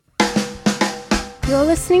You're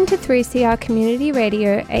listening to 3CR Community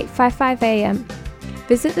Radio 855 AM.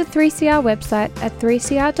 Visit the 3CR website at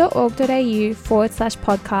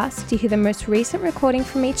 3cr.org.au/podcast to hear the most recent recording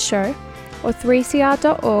from each show, or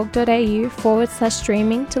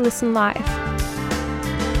 3cr.org.au/streaming to listen live.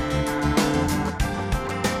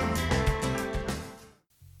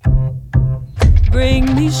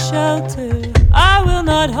 Bring me shelter, I will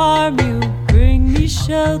not harm you. Bring me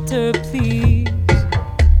shelter, please.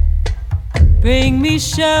 Bring me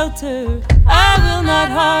shelter, I will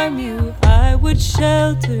not harm you. I would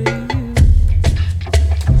shelter you.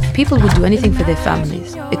 People would do anything for their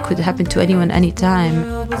families. It could happen to anyone, anytime.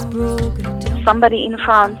 Somebody in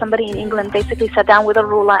France, somebody in England basically sat down with a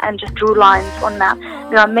ruler and just drew lines on map.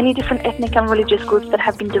 There are many different ethnic and religious groups that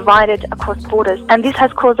have been divided across borders, and this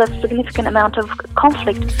has caused a significant amount of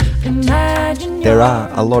conflict. There are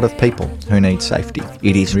a lot of people who need safety.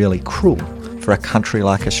 It is really cruel for a country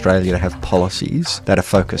like Australia to have policies that are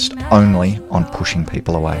focused only on pushing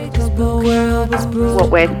people away.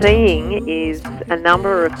 What we're seeing is a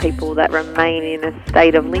number of people that remain in a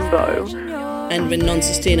state of limbo. And when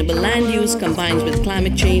non-sustainable land use combines with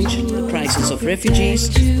climate change, the crisis of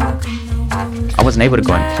refugees. I wasn't able to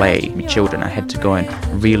go and play with children. I had to go and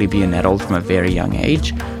really be an adult from a very young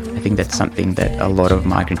age. I think that's something that a lot of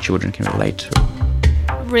migrant children can relate to.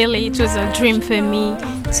 Really, it was a dream for me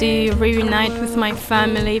to reunite with my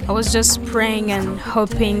family. I was just praying and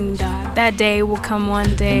hoping that that day will come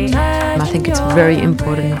one day. I think it's very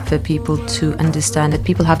important for people to understand that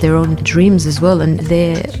people have their own dreams as well, and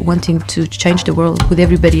they're wanting to change the world with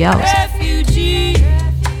everybody else. Refugee,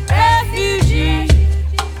 refugee,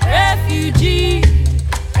 refugee,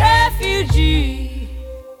 refugee.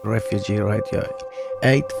 Refugee Radio,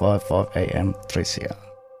 855 AM 3CR.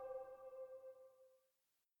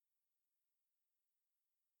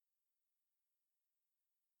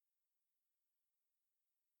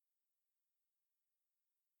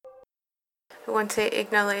 We want to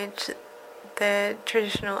acknowledge the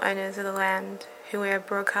traditional owners of the land who we are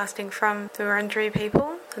broadcasting from, the Wurundjeri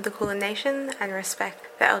people of the Kulin Nation, and respect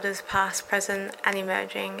the elders past, present and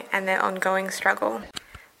emerging and their ongoing struggle.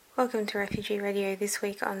 Welcome to Refugee Radio this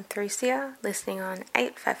week on 3CR, listening on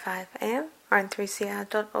 855 AM or on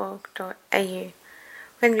 3cr.org.au. We're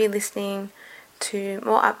going to be listening to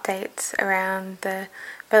more updates around the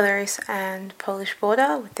Belarus and Polish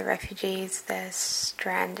border with the refugees that are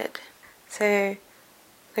stranded. So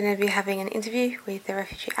we're going to be having an interview with the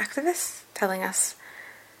refugee activists, telling us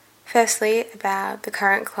firstly about the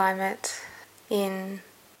current climate in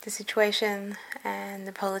the situation and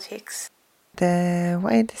the politics. The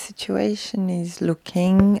way the situation is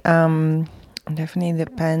looking definitely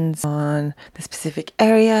depends on the specific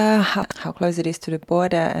area, how close it is to the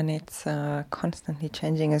border, and it's constantly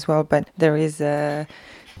changing as well. But there is a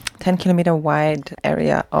 10-kilometer wide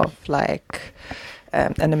area of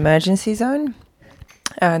an emergency zone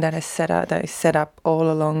that is set up all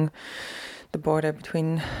along the border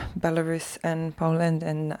between Belarus and Poland,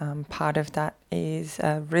 and part of that is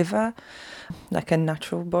a river, like a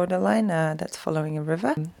natural borderline that's following a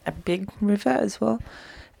river, a big river as well,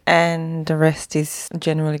 and the rest is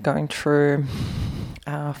generally going through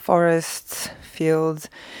forests, fields,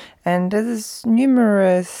 and there's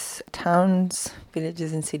numerous towns,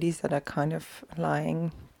 villages and cities that are kind of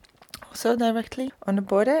lying also directly on the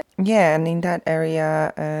border. Yeah, and in that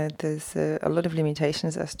area there's a lot of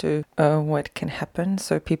limitations as to what can happen.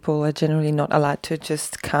 So people are generally not allowed to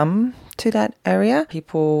just come to that area.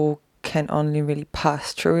 People can only really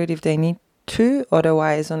pass through it if they need to.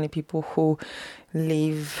 Otherwise, only people who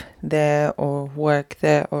live there or work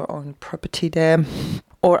there or own property there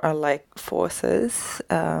or are like forces,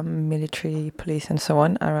 military, police and so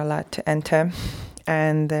on, are allowed to enter.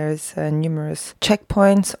 And there's numerous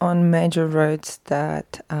checkpoints on major roads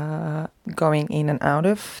that are going in and out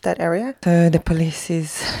of that area. So the police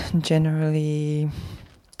is generally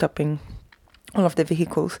stopping all of the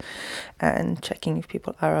vehicles and checking if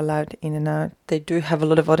people are allowed in and out. They do have a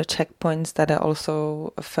lot of other checkpoints that are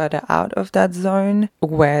also further out of that zone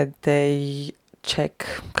where they check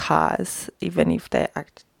cars, even if they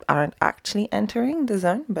aren't actually entering the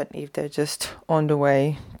zone, but if they're just on the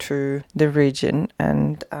way to the region.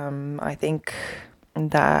 And I think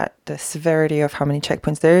that the severity of how many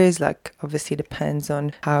checkpoints there is, obviously depends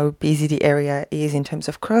on how busy the area is in terms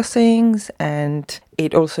of crossings, and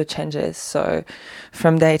it also changes. So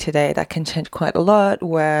from day to day, that can change quite a lot,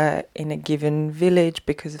 where in a given village,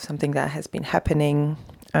 because of something that has been happening,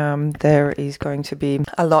 there is going to be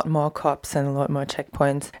a lot more cops and a lot more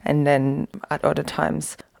checkpoints, and then at other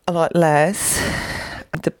times a lot less.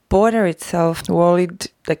 The border itself, well, it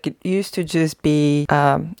used to just be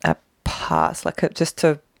a pass, like just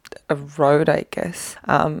a road, I guess,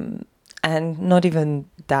 and not even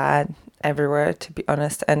that everywhere, to be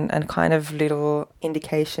honest, and kind of little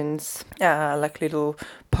indications, like little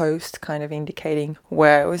posts kind of indicating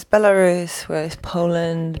where it was Belarus, where it's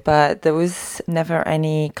Poland, but there was never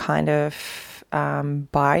any kind of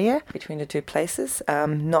barrier between the two places,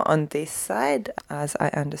 not on this side. As I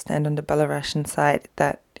understand, on the Belarusian side,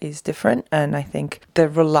 that is different, and I think the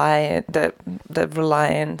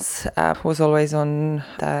reliance was always on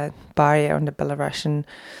the barrier on the Belarusian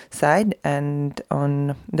side, and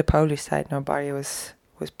on the Polish side no barrier was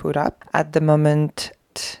put up. At the moment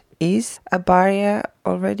is a barrier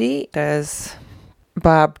already. There's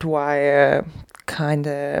barbed wire, kind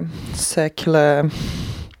of circular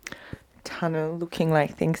tunnel looking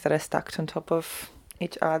like things that are stacked on top of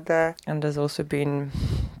each other, and there's also been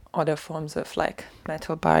other forms of like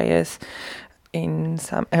metal barriers in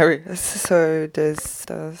some areas. So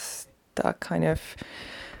there's that kind of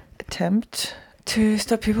attempt to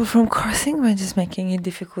stop people from crossing by just making it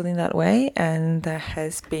difficult in that way. And there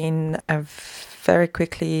has been a very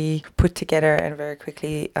quickly put together and very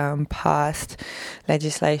quickly passed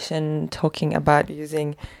legislation talking about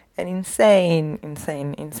using an insane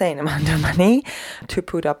amount of money to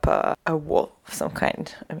put up a wall of some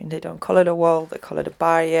kind. I mean, they don't call it a wall, they call it a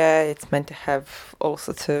barrier. It's meant to have all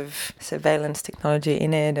sorts of surveillance technology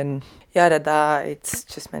in it and yada da. It's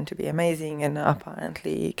just meant to be amazing and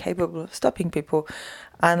apparently capable of stopping people,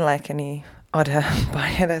 unlike any other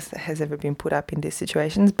barrier that has ever been put up in these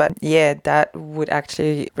situations. But yeah, that would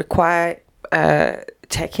actually require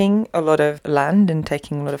taking a lot of land and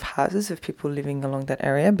taking a lot of houses of people living along that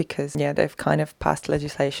area, because they've kind of passed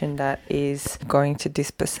legislation that is going to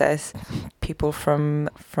dispossess people from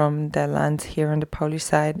their lands here on the Polish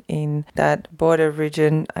side in that border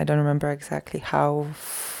region. I don't remember exactly how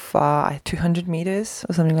far, 200 meters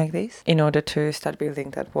or something like this, in order to start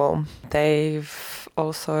building that wall. They've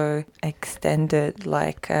also extended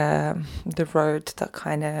like the road that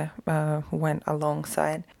kind of went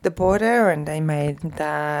alongside the border, and they made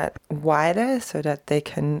that wider so that they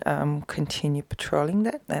can continue patrolling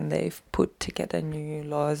that. And they've put together new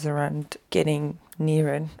laws around getting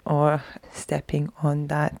near it or stepping on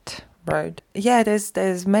that road. Yeah,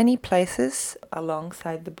 there's many places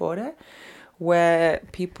alongside the border where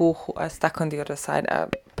people who are stuck on the other side are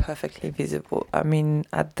perfectly visible. I mean,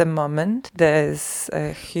 at the moment, there's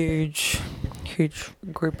a huge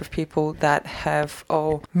group of people that have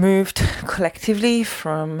all moved collectively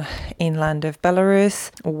from inland of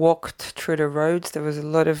Belarus, walked through the roads. There was a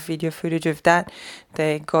lot of video footage of that.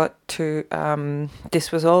 They got to,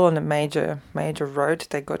 this was all on a major road.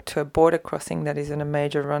 They got to a border crossing that is on a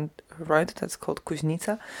major road that's called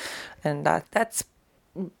Kuźnica, and that's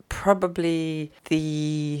probably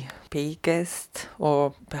the biggest,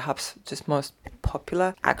 or perhaps just most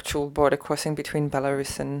popular, actual border crossing between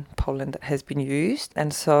Belarus and Poland that has been used.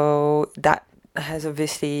 And so that has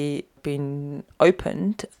obviously been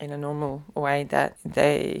opened in a normal way that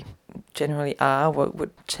they generally are,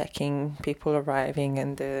 with checking people arriving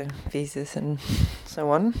and the visas and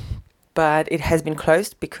so on. But it has been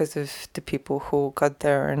closed because of the people who got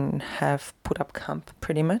there and have put up camp,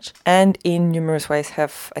 pretty much, and in numerous ways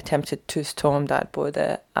have attempted to storm that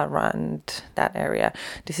border around that area.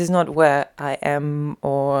 This is not where I am,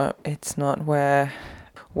 or it's not where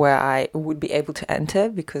I would be able to enter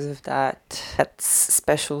because of that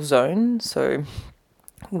special zone. So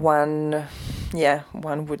one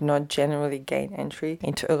would not generally gain entry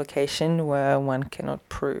into a location where one cannot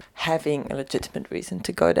prove having a legitimate reason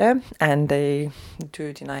to go there, and they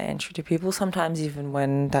do deny entry to people sometimes even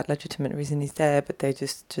when that legitimate reason is there, but they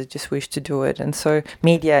just wish to do it. And so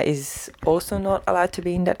media is also not allowed to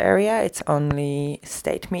be in that area. It's only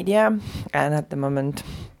state media, and at the moment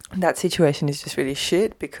that situation is just really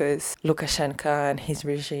shit because Lukashenko and his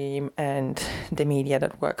regime and the media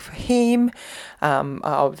that work for him are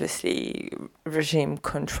obviously regime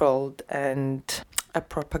controlled and a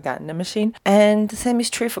propaganda machine. And the same is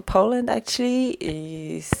true for Poland, actually,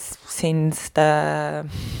 is since the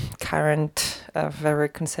current very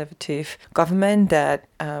conservative government that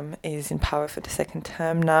is in power for the second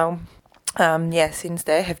term now. Since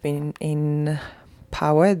they have been in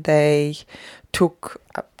power, they took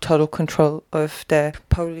total control of the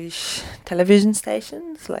Polish television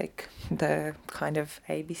stations, like the kind of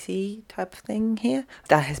ABC type of thing here.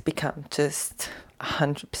 That has become just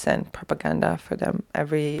 100% propaganda for them.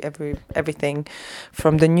 Everything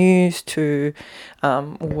from the news to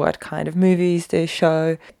what kind of movies they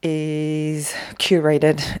show is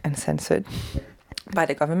curated and censored by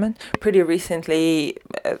the government. Pretty recently,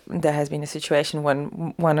 there has been a situation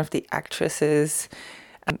when one of the actresses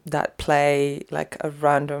that play like a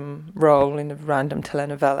random role in a random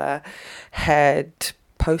telenovela had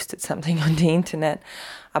posted something on the internet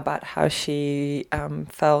about how she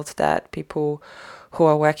felt that people who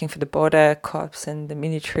are working for the border cops and the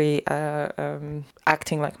military are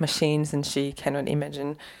acting like machines, and she cannot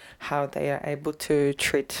imagine how they are able to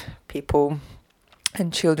treat people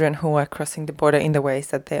and children who are crossing the border in the ways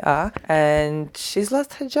that they are. And she's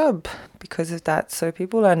lost her job because of that. So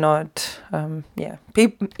people are not,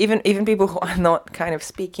 even people who are not kind of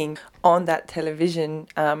speaking on that television,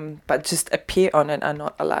 but just appear on it, are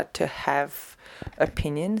not allowed to have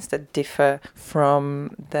opinions that differ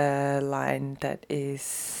from the line that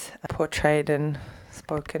is portrayed and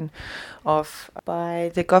spoken of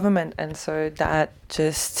by the government. And so that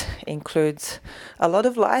just includes a lot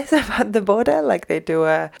of lies about the border. Like they do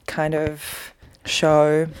a kind of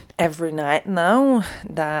show every night now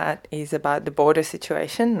that is about the border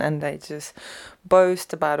situation, and they just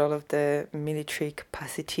boast about all of the military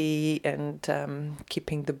capacity and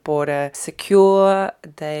keeping the border secure.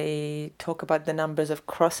 They talk about the numbers of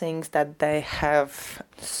crossings that they have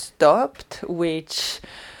stopped, which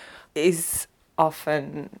is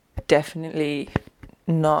often definitely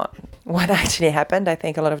not what actually happened. I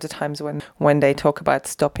think a lot of the times when they talk about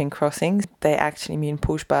stopping crossings, they actually mean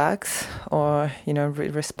pushbacks, or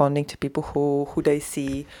responding to people who they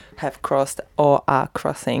see have crossed or are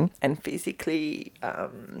crossing, and physically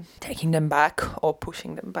taking them back or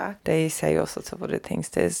pushing them back. They say all sorts of other things.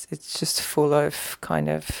 It's just full of kind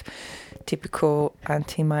of typical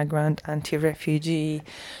anti-migrant, anti-refugee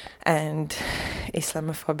and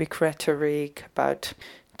Islamophobic rhetoric about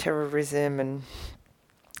terrorism and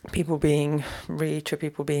people being rich or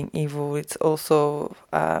people being evil. It's also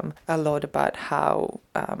a lot about how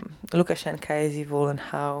Lukashenko is evil and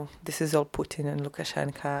how this is all Putin and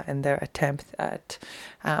Lukashenko and their attempt at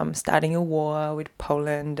starting a war with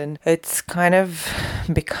Poland. And it's kind of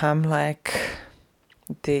become like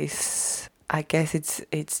this, I guess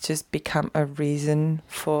it's just become a reason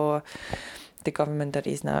for the government that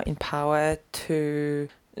is now in power to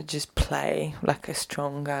just play like a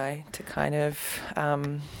strong guy, to kind of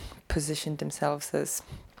position themselves as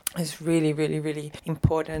really, really, really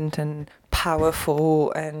important and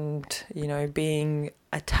powerful, and being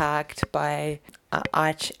attacked by an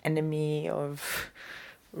arch enemy of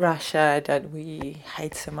Russia that we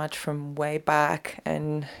hate so much from way back,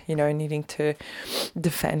 and needing to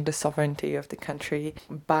defend the sovereignty of the country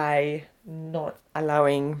by not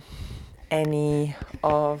allowing any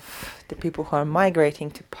of the people who are migrating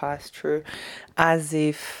to pass through, as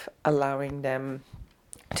if allowing them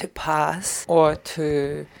to pass or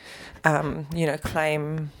to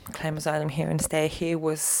claim asylum here and stay here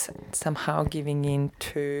was somehow giving in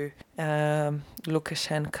to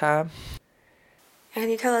Lukashenko. Can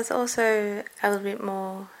you tell us also a little bit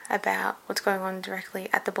more about what's going on directly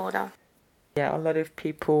at the border? Yeah, a lot of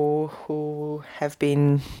people who have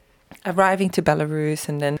been arriving to Belarus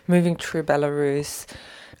and then moving through Belarus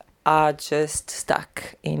are just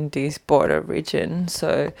stuck in this border region.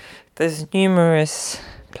 So there's numerous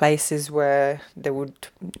places where there would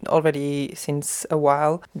already, since a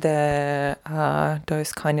while, there are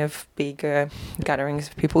those kind of bigger gatherings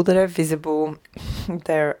of people that are visible.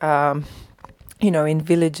 There are in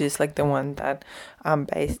villages like the one that I'm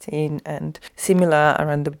based in, and similar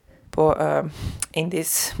around the in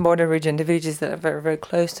this border region, the villages that are very, very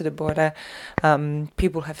close to the border,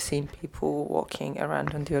 people have seen people walking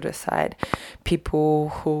around on the other side. People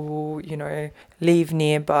who, live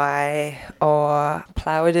nearby or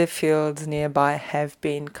plough their fields nearby have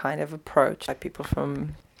been kind of approached by people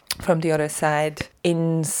from the other side.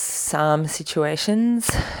 In some situations,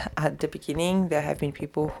 at the beginning, there have been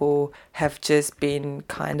people who have just been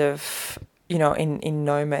kind of in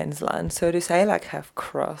no man's land, so to say, like have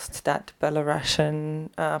crossed that Belarusian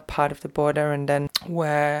part of the border and then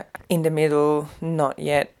were in the middle, not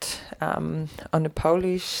yet on the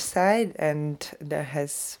Polish side. And there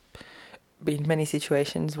has been many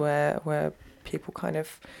situations where people kind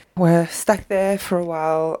of were stuck there for a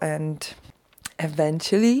while and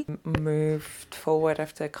eventually moved forward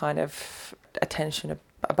after kind of attention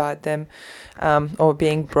about them, or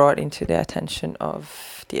being brought into the attention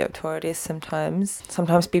of the authorities.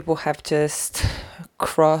 Sometimes people have just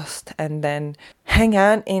crossed and then hang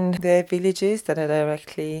out in their villages that are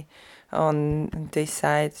directly on this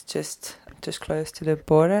side, just close to the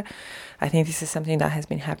border. I think this is something that has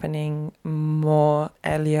been happening more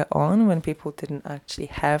earlier on, when people didn't actually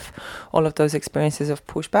have all of those experiences of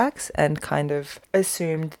pushbacks and kind of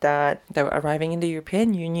assumed that they were arriving in the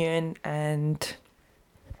European Union and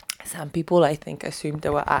Some people, I think, assumed they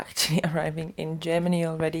were actually arriving in Germany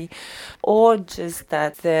already, or just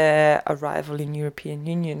that their arrival in European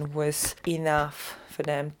Union was enough for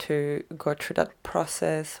them to go through that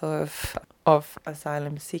process of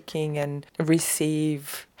asylum seeking and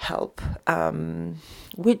receive help,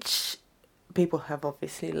 which people have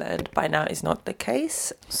obviously learned by now is not the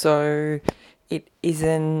case. So it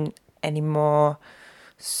isn't anymore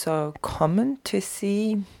so common to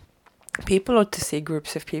see people or to see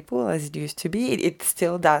groups of people as it used to be. It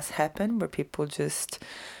still does happen where people just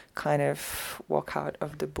kind of walk out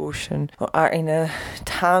of the bush and or are in a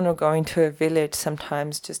town or going to a village,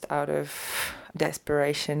 sometimes just out of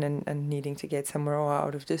desperation and needing to get somewhere, or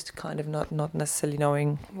out of just kind of not necessarily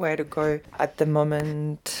knowing where to go. At the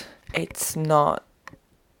moment, it's not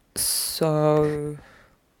so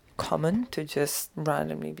common to just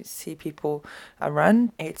randomly see people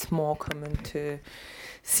around. It's more common to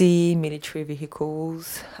see military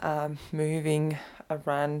vehicles moving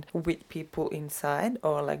around with people inside,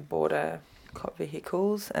 or like border cop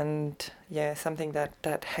vehicles. And yeah, something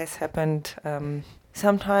that has happened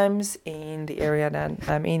sometimes in the area that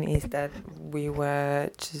I'm in is that we were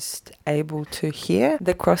just able to hear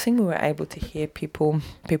the crossing. We were able to hear people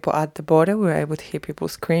at the border. We were able to hear people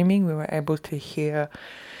screaming. We were able to hear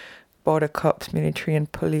border cops, military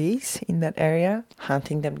and police in that area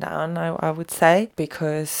hunting them down, I would say,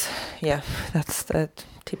 because yeah, that's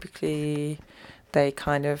typically they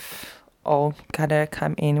kind of all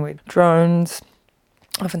come in with drones,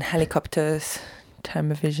 often helicopters,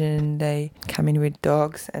 thermovision. They come in with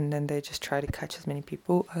dogs, and then they just try to catch as many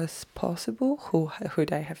people as possible who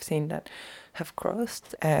they have seen that have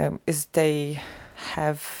crossed. Is they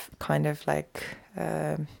have kind of like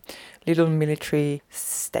little military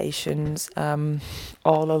stations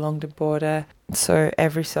all along the border. So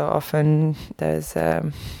every so often there's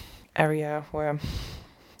an area where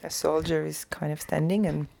a soldier is kind of standing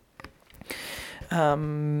and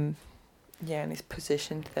and is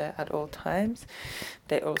positioned there at all times.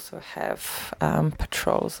 They also have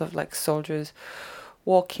patrols of like soldiers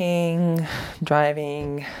walking,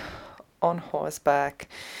 driving, on horseback,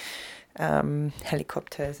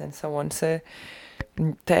 helicopters and so on. So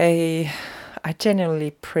they are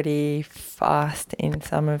generally pretty fast in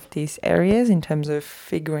some of these areas in terms of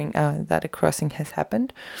figuring out that a crossing has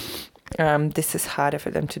happened. This is harder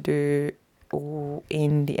for them to do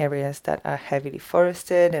in the areas that are heavily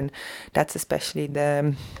forested, and that's especially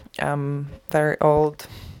the very old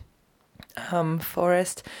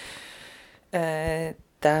forest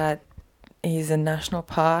that is a national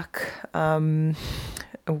park,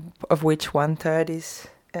 of which 1/3 is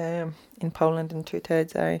in Poland and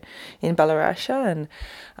 2/3 are in Belarusia,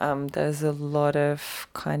 and there's a lot of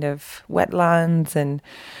kind of wetlands, and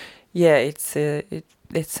yeah, it's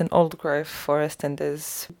an old growth forest, and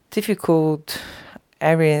there's difficult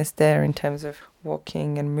areas there in terms of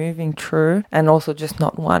walking and moving through, and also just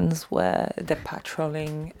not ones where the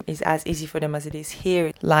patrolling is as easy for them as it is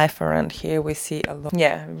here. Life around here, we see a lot.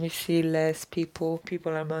 Yeah, we see less people.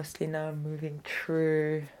 People are mostly now moving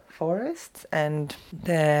through forests, and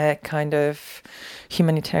the kind of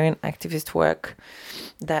humanitarian activist work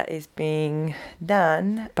that is being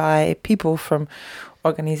done by people from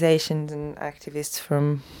organizations and activists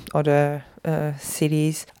from other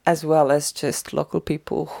cities, as well as just local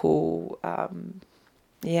people who have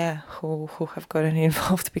gotten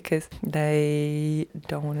involved because they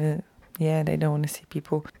don't want to see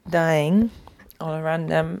people dying all around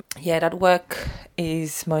them. Yeah, that work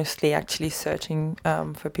is mostly actually searching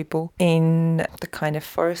for people in the kind of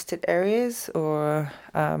forested areas, or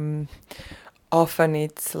often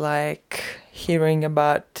it's like hearing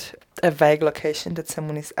about a vague location that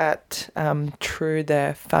someone is at through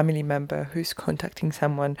their family member who's contacting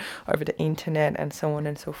someone over the internet, and so on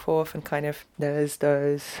and so forth. And kind of there's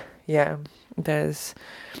those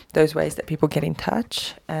ways that people get in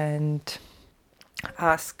touch and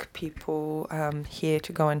ask people here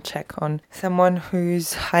to go and check on someone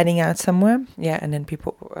who's hiding out somewhere. Yeah, and then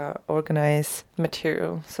people organize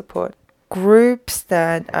material support. Groups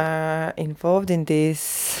that are involved in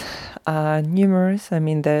this are numerous. I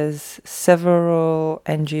mean, there's several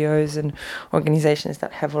NGOs and organizations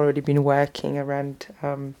that have already been working around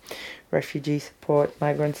refugee support,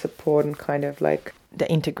 migrant support, and kind of like the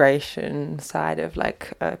integration side of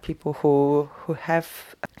like people who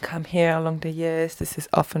have come here along the years. This is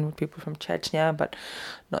often with people from Chechnya, but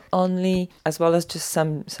not only, as well as just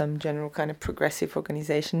some general kind of progressive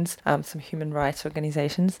organizations, some human rights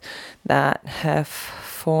organizations that have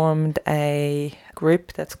formed a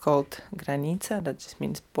group that's called Granica, that just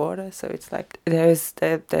means border. So it's like there's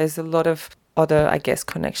a lot of other, I guess,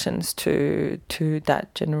 connections to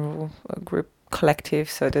that general group collective.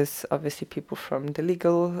 So there's obviously people from the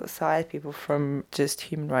legal side, people from just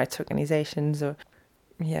human rights organizations or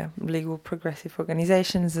legal progressive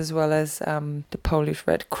organizations, as well as the Polish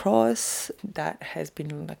Red Cross that has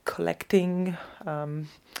been like collecting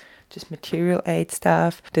just material aid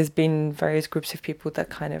stuff. There's been various groups of people that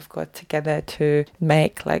kind of got together to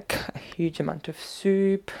make like a huge amount of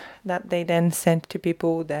soup that they then sent to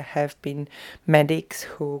people. There have been medics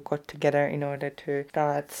who got together in order to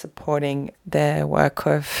start supporting the work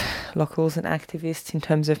of locals and activists in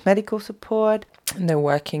terms of medical support. And they're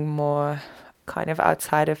working more kind of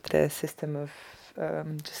outside of the system of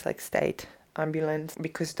just like state ambulance,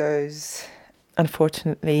 because those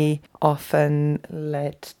unfortunately often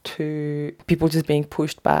led to people just being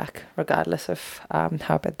pushed back regardless of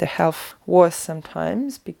how bad their health was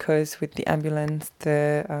sometimes, because with the ambulance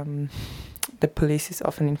the police is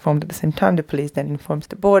often informed at the same time. The police then informs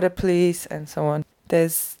the border police and so on.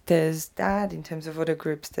 There's that. In terms of other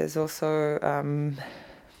groups, there's also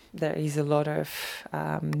there is a lot of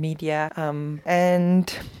media. And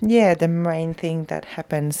the main thing that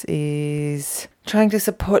happens is trying to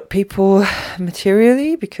support people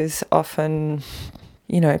materially, because often,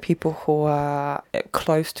 people who are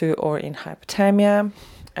close to or in hypothermia,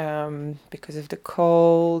 because of the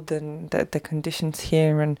cold and the conditions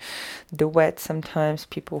here and the wet, sometimes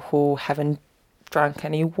people who haven't drunk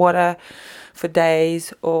any water for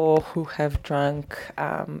days, or who have drunk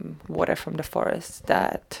water from the forest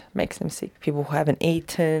that makes them sick, people who haven't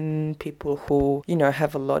eaten, people who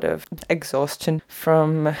have a lot of exhaustion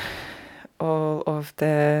from all of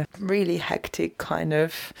the really hectic kind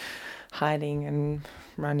of hiding and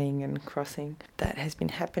running and crossing that has been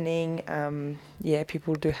happening.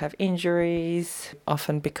 People do have injuries,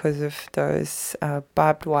 often because of those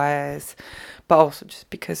barbed wires, but also just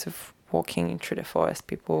because of walking through the forest.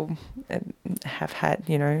 People have had,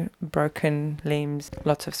 broken limbs,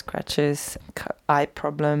 lots of scratches, eye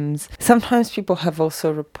problems. Sometimes people have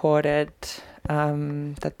also reported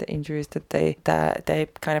that the injuries that they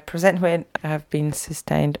kind of present with have been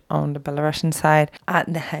sustained on the Belarusian side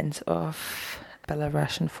at the hands of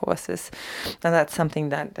Belarusian forces. And that's something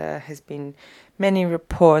that there has been many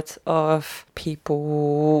reports of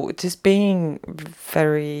people just being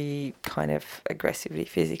very kind of aggressively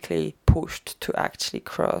physically pushed to actually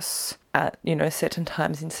cross at certain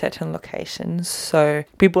times in certain locations. So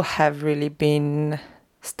people have really been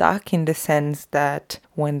stuck in the sense that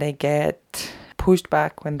when they get pushed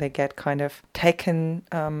back, when they get kind of taken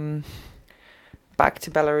back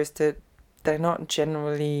to Belarus, that they're not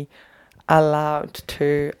generally allowed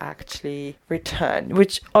to actually return,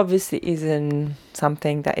 which obviously isn't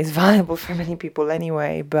something that is viable for many people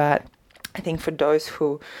anyway. But I think for those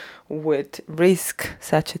who would risk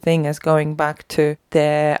such a thing as going back to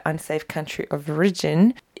their unsafe country of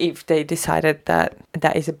origin, if they decided that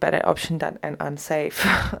that is a better option than an unsafe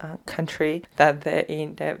country that they're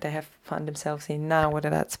in, they have found themselves in now, whether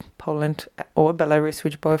that's Poland or Belarus,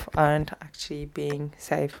 which both aren't actually being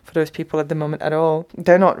safe for those people at the moment at all,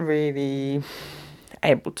 they're not really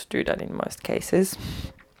able to do that in most cases.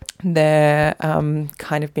 They're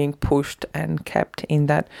kind of being pushed and kept in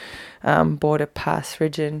that border pass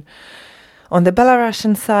region on the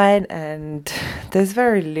Belarusian side, and there's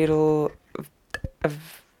very little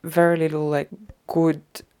like good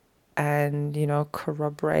and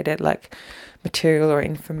corroborated like material or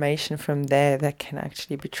information from there that can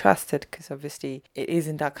actually be trusted, because obviously it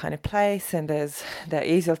isn't that kind of place, and there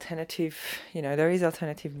is alternative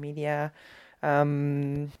media.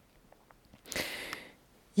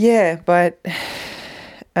 But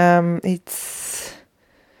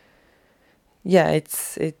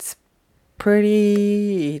it's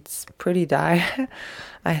pretty dire.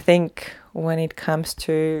 I think when it comes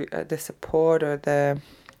to the support or the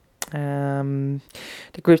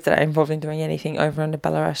groups that are involved in doing anything over on the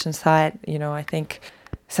Belarusian side, I think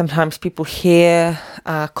sometimes people here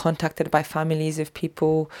are contacted by families of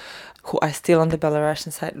people who are still on the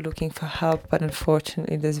Belarusian side looking for help, but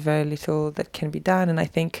unfortunately there's very little that can be done. And I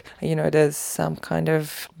think, there's some kind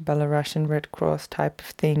of Belarusian Red Cross type of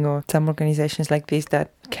thing, or some organizations like this that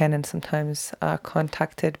can and sometimes are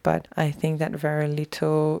contacted, but I think that very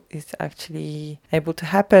little is actually able to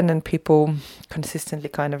happen, and people consistently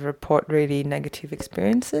kind of report really negative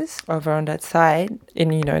experiences over on that side.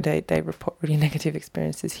 And they report really negative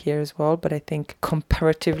experiences here as well, but I think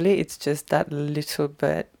comparatively it's just that little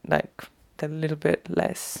bit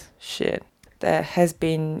less shit. there has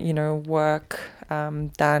been, work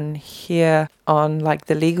done here on like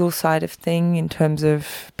the legal side of thing in terms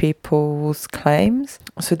of people's claims.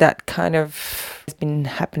 So that kind of has been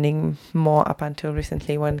happening more up until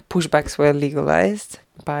recently when pushbacks were legalized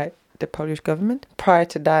by the Polish government. Prior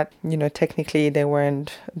to that, technically they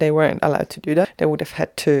weren't allowed to do that. They would have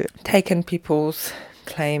had to taken people's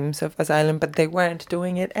claims of asylum, but they weren't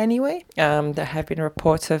doing it anyway. There have been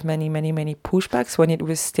reports of many pushbacks when it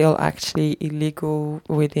was still actually illegal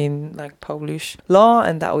within like Polish law,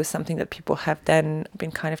 and that was something that people have then been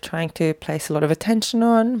kind of trying to place a lot of attention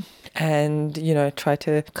on, and try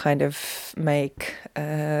to kind of make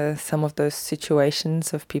some of those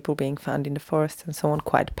situations of people being found in the forest and so on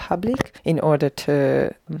quite public in order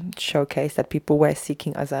to showcase that people were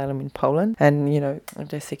seeking asylum in Poland, and if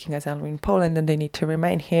they're seeking asylum in Poland, then they need to remain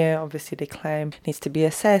here. Obviously they claim needs to be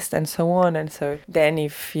assessed and so on, and so then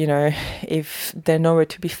if they're nowhere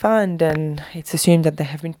to be found, then it's assumed that they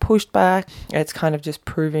have been pushed back. It's kind of just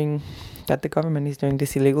proving that the government is doing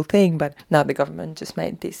this illegal thing, but now the government just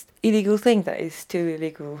made this illegal thing that is still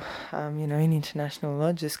illegal, in international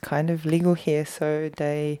law, just kind of legal here, so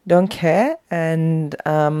they don't care. And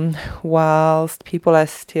whilst people are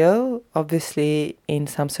still obviously in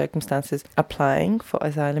some circumstances applying for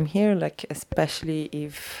asylum here, like especially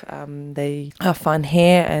if they are found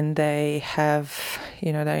here and they have,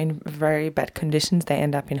 they're in very bad conditions, they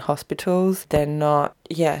end up in hospitals, they're not,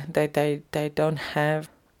 they don't have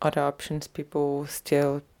other options. People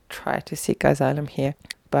still try to seek asylum here,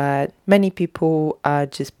 but many people are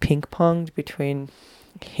just ping-ponged between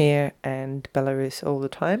here and Belarus all the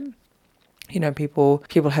time. People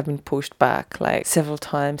have been pushed back like several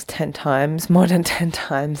times, 10 times, more than 10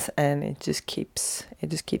 times, and it just keeps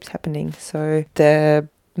happening. So the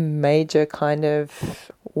major kind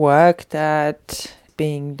of work that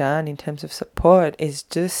being done in terms of support is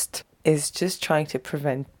just trying to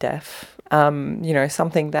prevent death.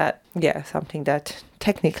 Something that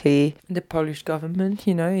technically the Polish government,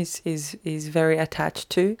 is very attached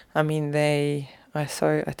to. I mean, they are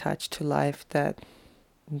so attached to life that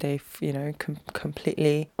they've,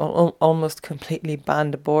 completely, almost completely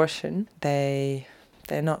banned abortion. They're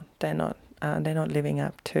not living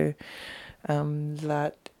up to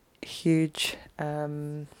that huge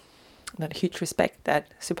respect that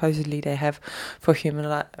supposedly they have for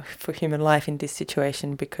human life in this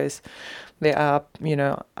situation, because they are,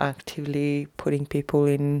 actively putting people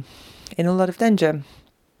in a lot of danger.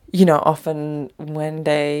 Often when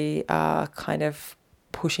they are kind of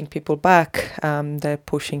pushing people back, they're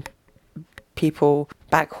pushing people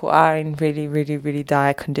back who are in really, really, really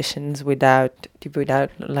dire conditions without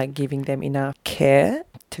like giving them enough care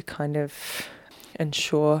to kind of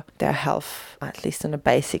ensure their health, at least on a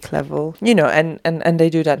basic level, and they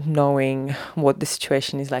do that knowing what the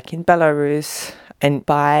situation is like in Belarus, and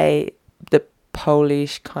by the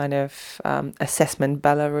Polish kind of assessment,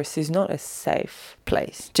 Belarus is not a safe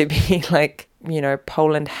place to be. Like,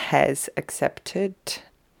 Poland has accepted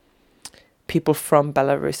people from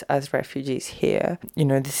Belarus as refugees here.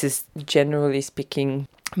 This is generally speaking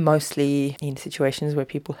mostly in situations where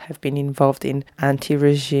people have been involved in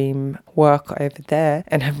anti-regime work over there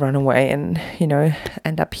and have run away and,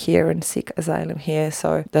 end up here and seek asylum here.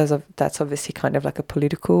 So that's obviously kind of like a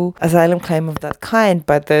political asylum claim of that kind.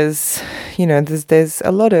 But there's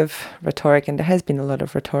a lot of rhetoric, and there has been a lot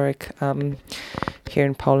of rhetoric here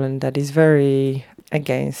in Poland that is very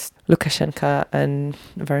against Lukashenko and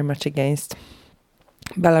very much against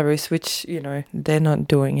Belarus, which, they're not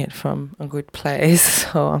doing it from a good place.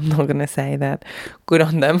 So I'm not going to say that good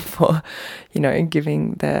on them for,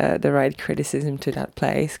 giving the right criticism to that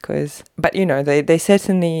place. But they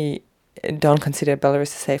certainly don't consider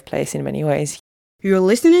Belarus a safe place in many ways. You're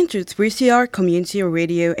listening to 3CR Community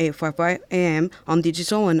Radio 855 AM on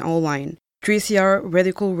digital and online. 3CR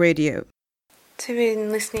Radical Radio. So we've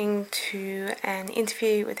been listening to an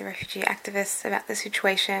interview with the refugee activists about the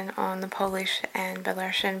situation on the Polish and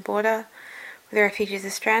Belarusian border where the refugees are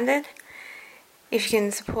stranded. If you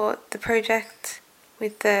can support the project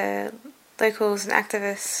with the locals and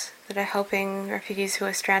activists that are helping refugees who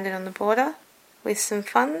are stranded on the border with some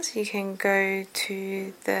funds, you can go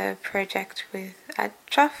to the project at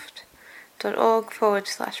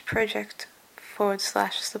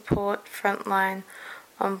chuft.org/project/support frontline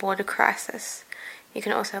on border crisis. You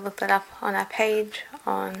can also look that up on our page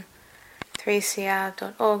on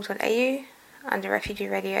 3cr.org.au under Refugee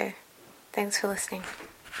Radio. Thanks for listening.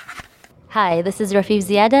 Hi, this is Rafif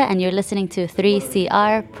Ziada, and you're listening to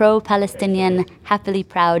 3CR Pro-Palestinian Happily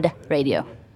Proud Radio.